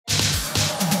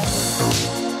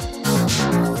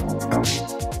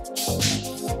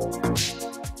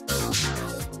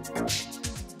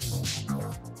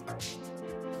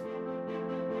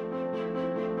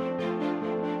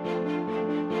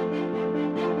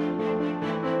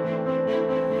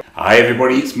Hi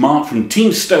everybody, it's Mark from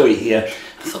Team Stowii here.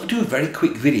 I thought I'd do a very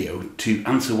quick video to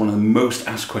answer one of the most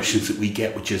asked questions that we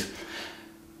get, which is,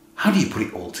 how do you put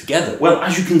it all together? Well,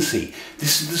 as you can see,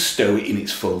 this is the Stowii in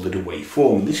its folded away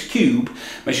form. This cube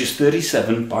measures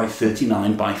 37 by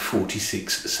 39 by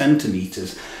 46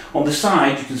 centimetres. On the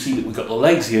side, you can see that we've got the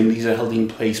legs here, and these are held in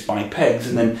place by pegs.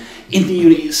 And then in the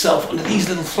unit itself, under these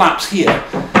little flaps here,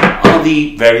 are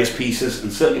the various pieces,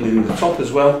 and certainly within the top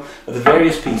as well, are the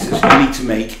various pieces you need to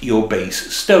make your base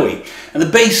Stowii. And the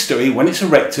base Stowii, when it's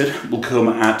erected, will come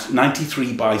at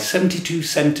 93 by 72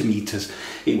 centimetres.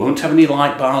 It won't have any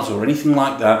light bars or anything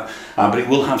like that, but it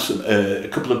will have a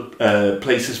couple of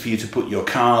places for you to put your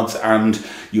cards and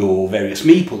your various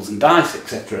meeples and dice,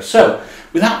 etc. So,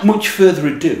 without much further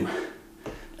ado,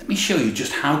 let me show you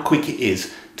just how quick it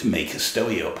is to make a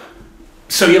Stowii up.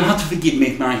 So you'll have to forgive me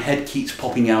if my head keeps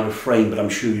popping out of frame, but I'm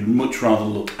sure you'd much rather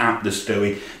look at the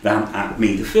Stowii than at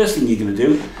me. The first thing you're going to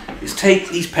do is take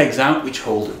these pegs out which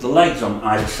hold the legs on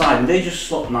either side, and they just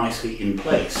slot nicely in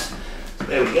place. So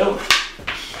there we go.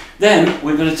 Then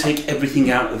we're going to take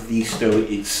everything out of the Stowii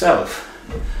itself.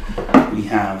 We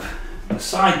have the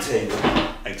side table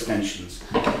extensions,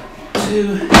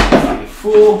 2, 3,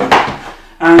 4,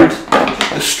 and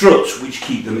the struts which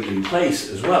keep them in place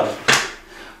as well.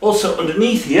 Also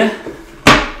underneath here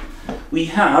we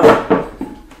have,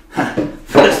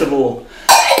 first of all,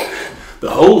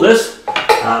 the holders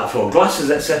for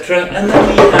glasses, etc. And then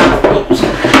we have, oops,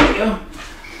 there we go,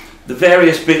 the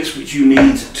various bits which you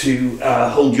need to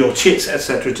hold your chits,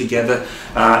 etc. together,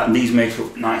 and these make it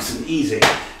look nice and easy.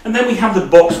 And then we have the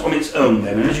box on its own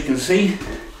then, and as you can see,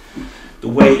 the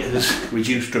weight has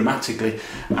reduced dramatically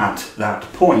at that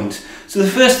point. So the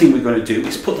first thing we're going to do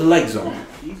is put the legs on.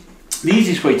 The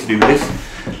easiest way to do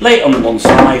this, lay it on one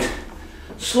side,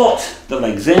 slot the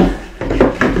legs in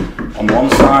on one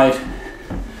side,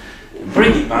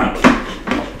 bring it back,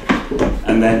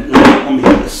 and then lay it on the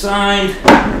other side.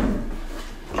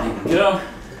 There we go.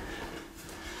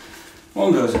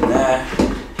 One goes in there,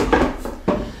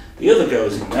 the other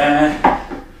goes in there,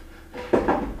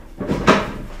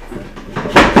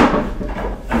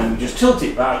 and then we just tilt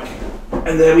it back,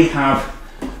 and there we have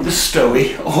the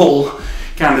Stowii all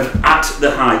kind of at the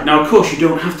height. Now, of course, you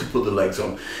don't have to put the legs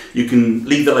on. You can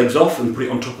leave the legs off and put it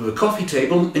on top of a coffee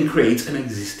table and create an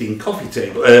existing coffee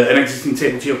table,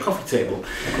 table to your coffee table.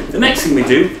 The next thing we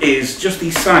do is just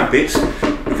these side bits.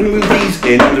 We're going to move these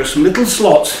in, and there are some little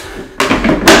slots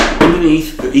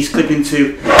underneath that these clip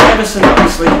into ever so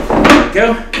nicely. There we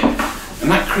go, and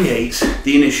that creates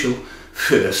the initial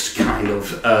first kind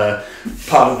of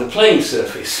part of the playing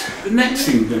surface. The next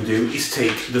thing we're going to do is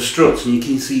take the struts, and you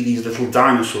can see these little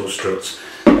dinosaur struts.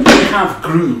 They have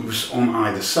grooves on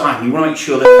either side, and you want to make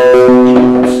sure that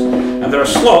and there are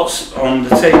slots on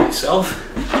the table itself,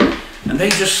 and they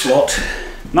just slot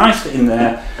nicely in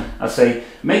there. I say,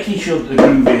 making sure that the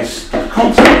groove is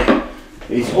constantly,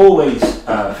 is always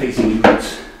facing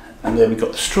inwards. And then we've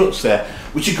got the struts there,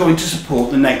 which are going to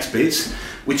support the next bits,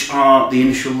 which are the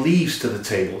initial leaves to the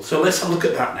table. So let's have a look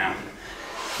at that now.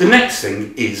 The next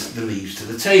thing is the leaves to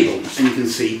the table, and you can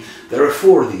see there are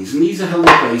 4 of these, and these are held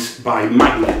in place by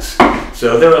magnets.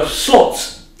 So there are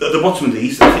slots at the bottom of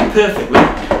these that fit perfectly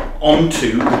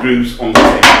onto the grooves on the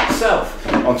table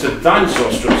itself, onto the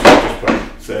dinosaur struts that I just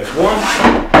put. So there's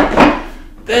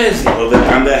one, there's the other,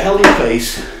 and they're held in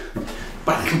place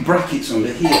by little brackets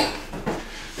under here.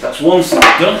 That's one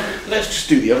side done. Let's just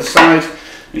do the other side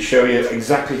and show you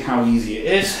exactly how easy it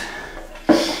is.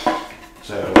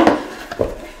 So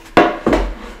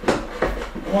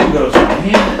one goes on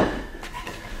here,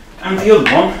 and the other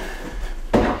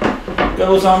one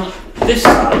goes on this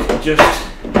side, just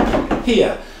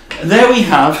here. And there we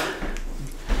have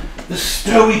the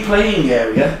Stowii playing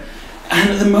area,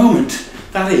 and at the moment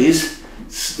that is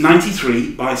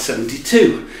 93 by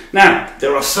 72. Now,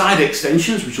 there are side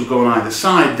extensions which will go on either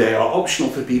side. They are optional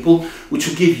for people, which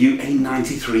will give you a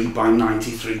 93 by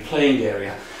 93 playing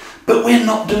area. But we're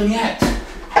not done yet.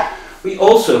 We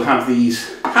also have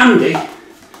these handy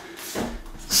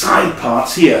side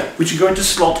parts here, which are going to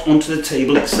slot onto the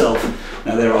table itself.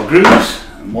 Now, there are grooves,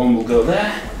 and one will go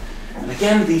there. And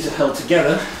again, these are held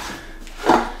together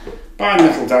by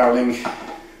metal doweling.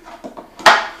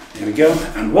 There we go,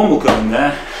 and one will go in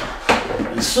there,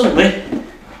 and suddenly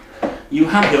you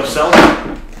have yourself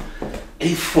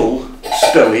a full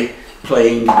Stowii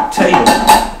playing table.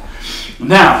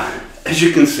 Now, as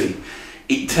you can see,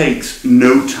 it takes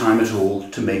no time at all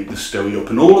to make the Stowii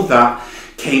up, and all of that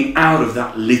came out of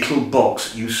that little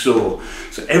box you saw.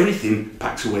 So everything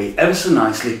packs away ever so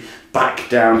nicely back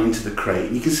down into the crate.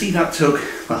 And you can see that took,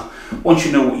 well, once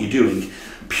you know what you're doing,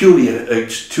 purely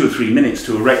 2 or 3 minutes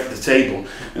to erect the table,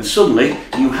 and suddenly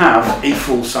you have a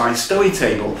full-size Stowii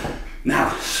table.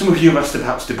 Now, some of you have asked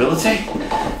about stability.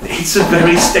 It's a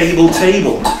very stable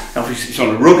table. Obviously it's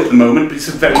on a rug at the moment, but it's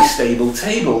a very stable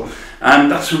table.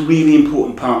 And that's a really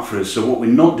important part for us. So what we're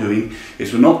not doing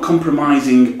is we're not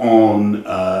compromising on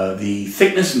the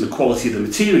thickness and the quality of the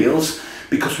materials,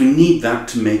 because we need that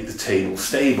to make the table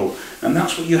stable. And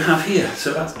that's what you have here.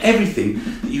 So that's everything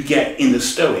that you get in the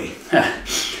Stowii.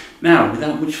 Now,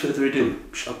 without much further ado,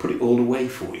 shall I put it all away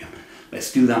for you?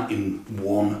 Let's do that in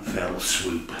one fell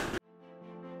swoop.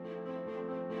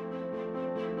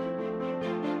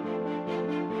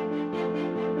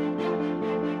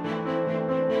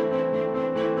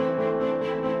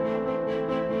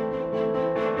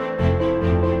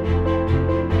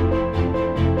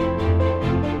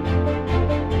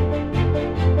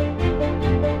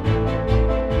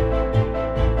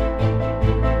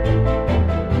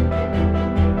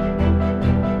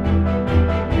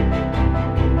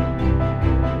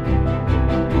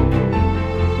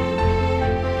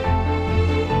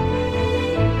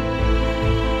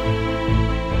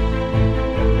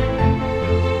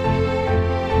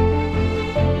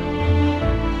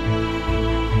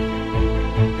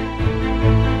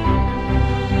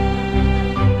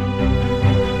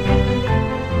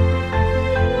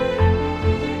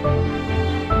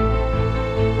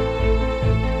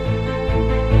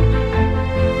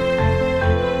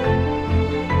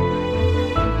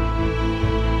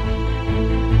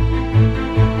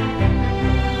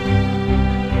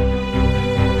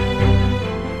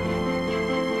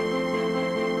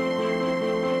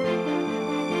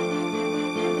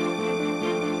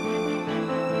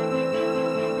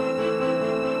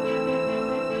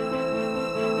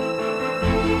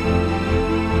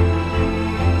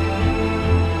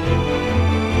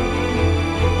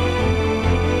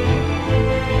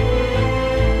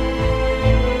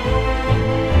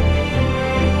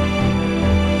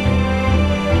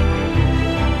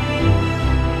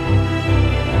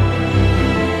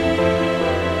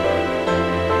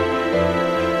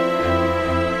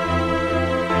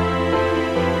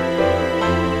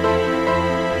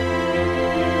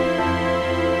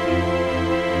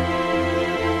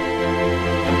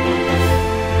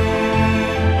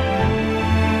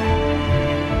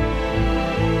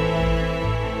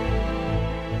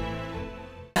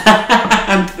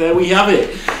 And there we have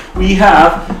it. We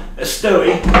have a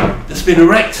Stowii that's been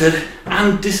erected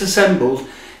and disassembled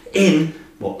in,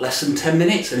 what, less than 10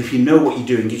 minutes? And if you know what you're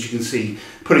doing, as you can see,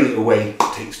 putting it away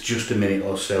takes just a minute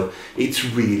or so. It's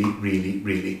really, really,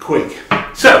 really quick.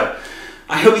 So,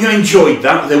 I hope you enjoyed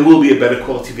that. There will be a better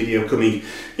quality video coming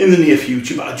in the near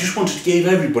future, but I just wanted to give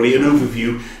everybody an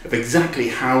overview of exactly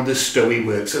how the Stowii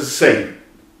works. As I say,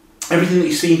 everything that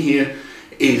you've seen here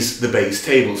is the base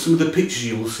table. Some of the pictures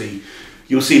you'll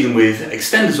see them with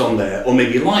extenders on there, or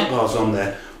maybe light bars on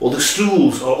there, or the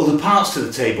stools or other parts to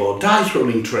the table, or dice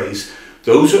rolling trays.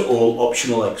 Those are all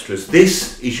optional extras.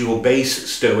 This is your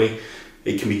base Stowii.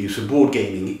 It can be used for board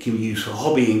gaming, it can be used for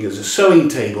hobbying as a sewing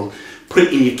table. Put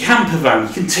it in your camper van,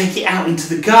 you can take it out into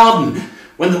the garden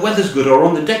when the weather's good, or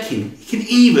on the decking. You can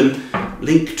even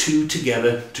link two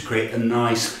together to create a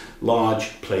nice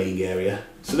large playing area.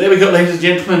 So there we go, ladies and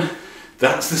gentlemen.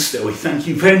 That's the Stowii. Thank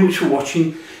you very much for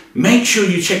watching. Make sure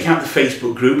you check out the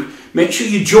Facebook group. Make sure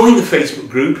you join the Facebook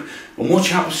group and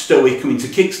watch out for Stowii coming to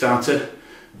Kickstarter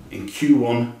in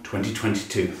Q1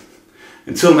 2022.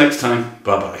 Until next time,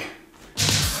 bye bye.